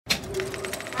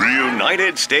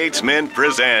United States Mint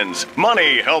presents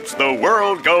Money Helps the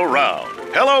World Go Round.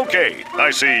 Hello, Kate. I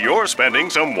see you're spending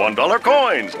some $1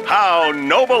 coins. How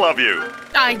noble of you.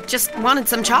 I just wanted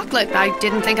some chocolate. I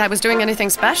didn't think I was doing anything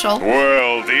special.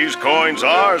 Well, these coins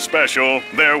are special.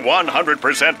 They're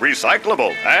 100%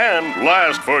 recyclable and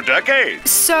last for decades.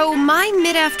 So my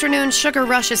mid-afternoon sugar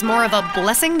rush is more of a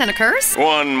blessing than a curse?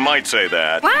 One might say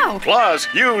that. Wow. Plus,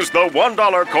 use the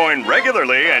 $1 coin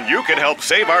regularly and you can help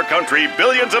save our country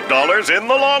billions of dollars in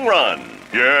the long run.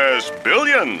 Yes,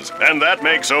 billions. And that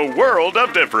makes a world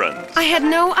of difference. I had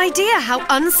no idea how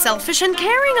unselfish and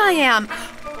caring I am.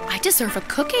 I deserve a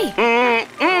cookie.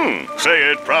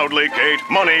 Say it proudly, Kate.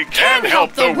 Money can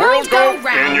help the world go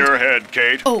round. In your head,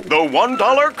 Kate. Oh. The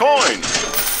 $1 coin.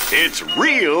 It's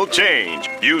real change.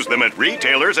 Use them at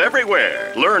retailers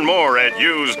everywhere. Learn more at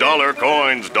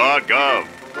usedollarcoins.gov.